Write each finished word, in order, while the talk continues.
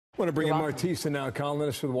want to bring in Marc Thiessen now,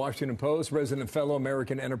 columnist for the Washington Post, resident fellow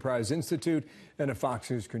American Enterprise Institute, and a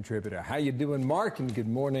Fox News contributor. How you doing, Mark? And good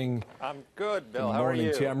morning. I'm good, Bill. Good How are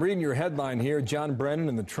you? To you. I'm reading your headline here, John Brennan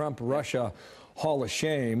and the Trump-Russia Hall of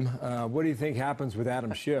Shame. What do you think happens with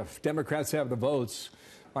Adam Schiff? Democrats have the votes.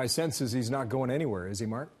 My sense is he's not going anywhere, is he,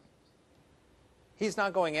 Mark? He's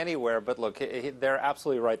not going anywhere, but look, they're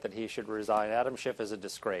absolutely right that he should resign. Adam Schiff is a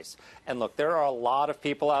disgrace. And look, there are a lot of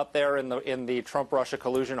people out there in the Trump-Russia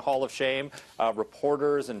collusion Hall of Shame,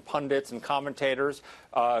 reporters and pundits and commentators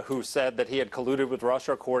who said that he had colluded with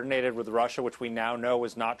Russia, coordinated with Russia, which we now know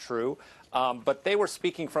is not true. But they were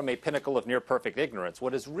speaking from a pinnacle of near-perfect ignorance.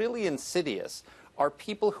 What is really insidious are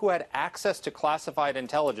people who had access to classified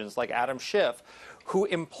intelligence, like Adam Schiff, who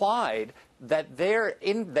implied that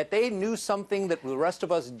they knew something that the rest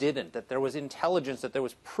of us didn't, that there was intelligence, that there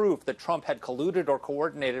was proof that Trump had colluded or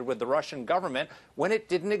coordinated with the Russian government when it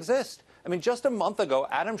didn't exist. I mean, just a month ago,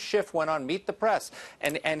 Adam Schiff went on Meet the Press,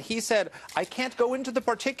 and he said, I can't go into the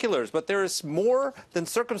particulars, but there is more than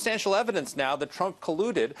circumstantial evidence now that Trump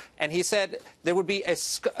colluded, and he said there would be a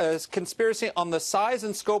conspiracy on the size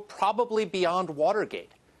and scope probably beyond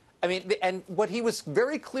Watergate. I mean, and what he was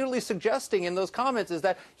very clearly suggesting in those comments is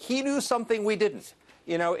that he knew something we didn't.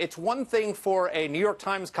 You know, it's one thing for a New York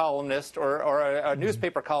Times columnist or a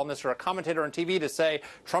newspaper columnist or a commentator on TV to say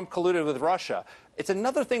Trump colluded with Russia. It's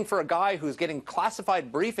another thing for a guy who's getting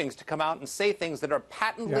classified briefings to come out and say things that are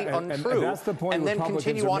patently untrue and then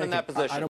continue on in that position.